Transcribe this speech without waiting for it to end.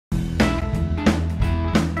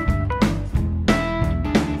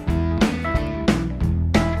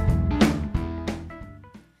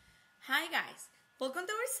Welcome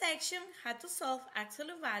to our section, how to solve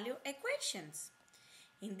absolute value equations.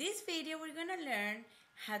 In this video, we're going to learn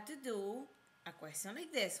how to do a question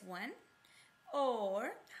like this one,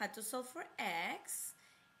 or how to solve for x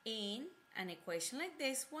in an equation like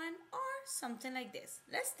this one, or something like this.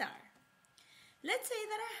 Let's start. Let's say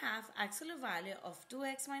that I have absolute value of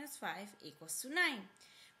 2x minus 5 equals to 9.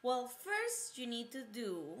 Well, first you need to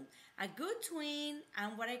do a good twin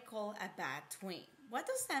and what I call a bad twin. What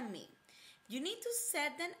does that mean? You need to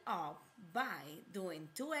set them up by doing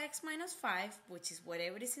 2x minus 5, which is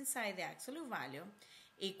whatever is inside the absolute value,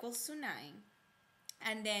 equals to 9.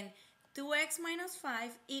 And then 2x minus 5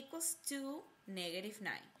 equals to negative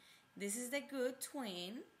 9. This is the good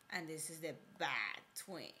twin and this is the bad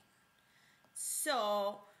twin.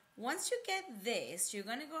 So once you get this, you're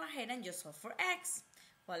going to go ahead and just solve for x.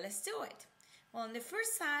 Well, let's do it. Well, on the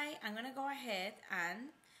first side, I'm going to go ahead and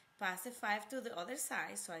pass the 5 to the other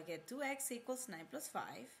side. So I get 2x equals 9 plus 5.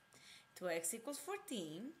 2x equals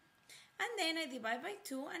 14. And then I divide by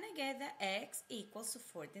 2 and I get that x equals to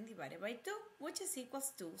 14 divided by 2, which is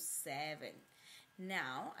equals to 7.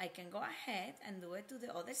 Now I can go ahead and do it to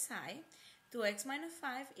the other side. 2x minus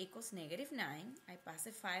 5 equals negative 9. I pass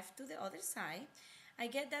the 5 to the other side. I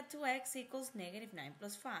get that 2x equals negative 9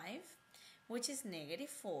 plus 5, which is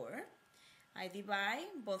negative 4. I divide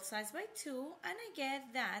both sides by 2 and I get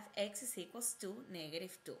that x is equals to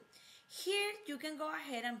negative 2. Here you can go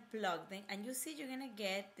ahead and plug them and you see you're going to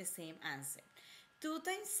get the same answer. 2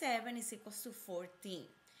 times 7 is equals to 14.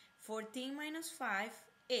 14 minus 5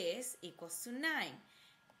 is equals to 9.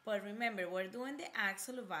 But remember, we're doing the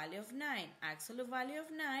absolute value of 9. Absolute value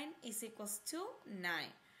of 9 is equals to 9.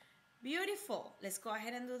 Beautiful. Let's go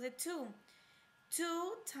ahead and do the 2.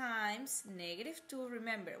 2 times negative 2,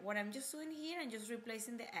 remember, what I'm just doing here, I'm just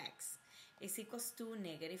replacing the x, is equals to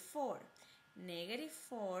negative 4. Negative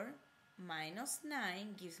 4 minus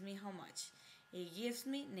 9 gives me how much? It gives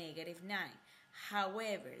me negative 9.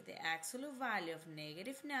 However, the absolute value of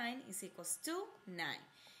negative 9 is equals to 9.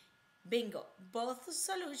 Bingo, both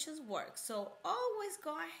solutions work. So always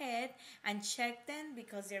go ahead and check them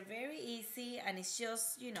because they're very easy and it's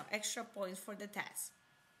just, extra points for the test.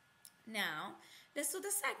 Now, let's do the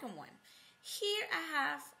second one. Here I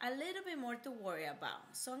have a little bit more to worry about.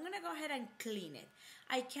 So I'm going to go ahead and clean it.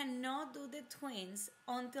 I cannot do the twins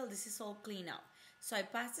until this is all cleaned up. So I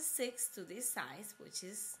pass the 6 to this side, which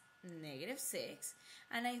is negative 6.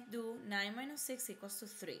 And I do 9 minus 6 equals to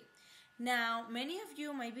 3. Now, many of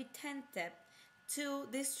you may be tempted to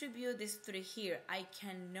distribute this 3 here. I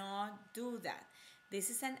cannot do that. This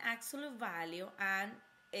is an absolute value and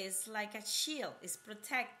it's like a shield, it's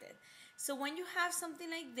protected. So when you have something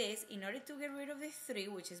like this, in order to get rid of the 3,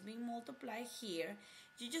 which is being multiplied here,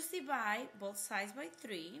 you just divide both sides by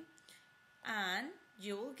 3 and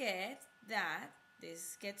you will get that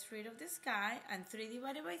this gets rid of this guy and 3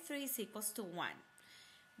 divided by 3 is equals to 1.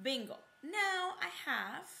 Bingo. Now I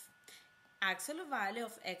have absolute value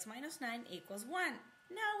of x minus 9 equals 1.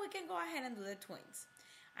 Now we can go ahead and do the twins.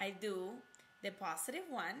 I do the positive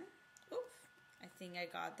 1. Oops. I think I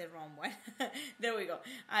got the wrong one. There we go.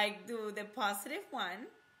 I do the positive 1,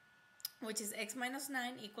 which is x minus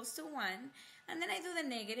 9 equals to 1. And then I do the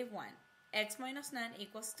negative 1. X minus 9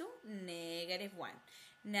 equals to negative 1.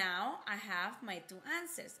 Now I have my two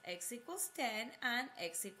answers, x equals 10 and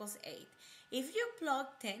x equals 8. If you plug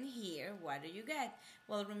 10 here, what do you get?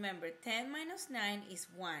 Well, remember, 10 minus 9 is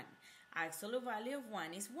 1. Absolute value of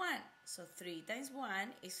 1 is 1. So 3 times 1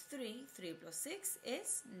 is 3. 3 plus 6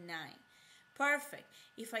 is 9. Perfect.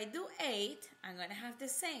 If I do 8, I'm going to have the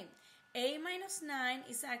same. 8 minus 9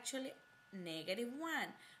 is actually negative 1.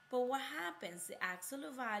 But what happens? The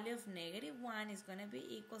absolute value of negative 1 is going to be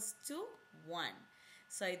equals to 1.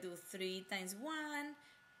 So I do 3 times 1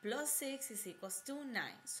 plus 6 is equals to 9.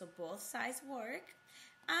 So both sides work.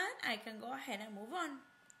 And I can go ahead and move on.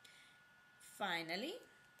 Finally,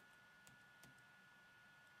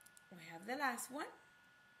 we have the last one,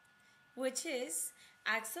 which is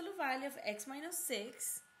absolute value of x minus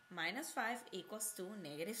 6 minus 5 equals to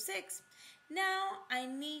negative 6. Now I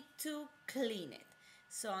need to clean it.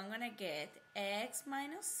 So I'm going to get x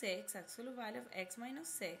minus 6, absolute value of x minus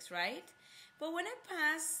 6, right? But when I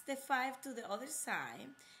pass the 5 to the other side,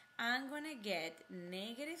 I'm going to get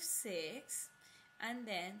negative 6 and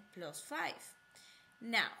then plus 5.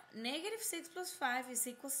 Now, negative 6 plus 5 is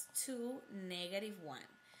equals to negative 1.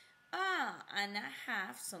 And I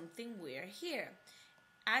have something weird here.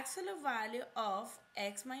 Absolute value of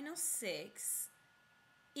x minus 6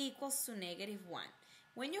 equals to negative 1.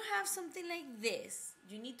 When you have something like this,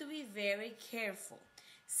 you need to be very careful.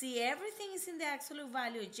 See, everything is in the absolute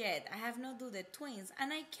value yet. I have not do the twins,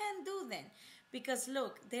 and I can do them. Because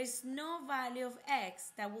look, there's no value of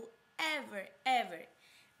x that will ever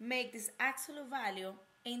make this absolute value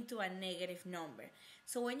into a negative number.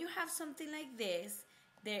 So when you have something like this,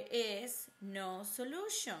 there is no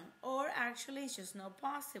solution, or actually it's just not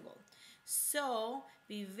possible. So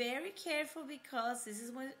be very careful, because this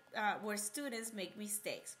is where students make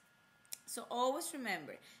mistakes. So always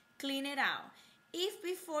remember, clean it out. If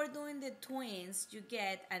before doing the twins you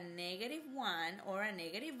get a -1 or a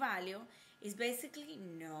negative value, it's basically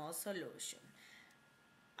no solution.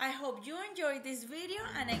 I hope you enjoyed this video,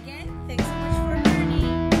 and again, thanks so much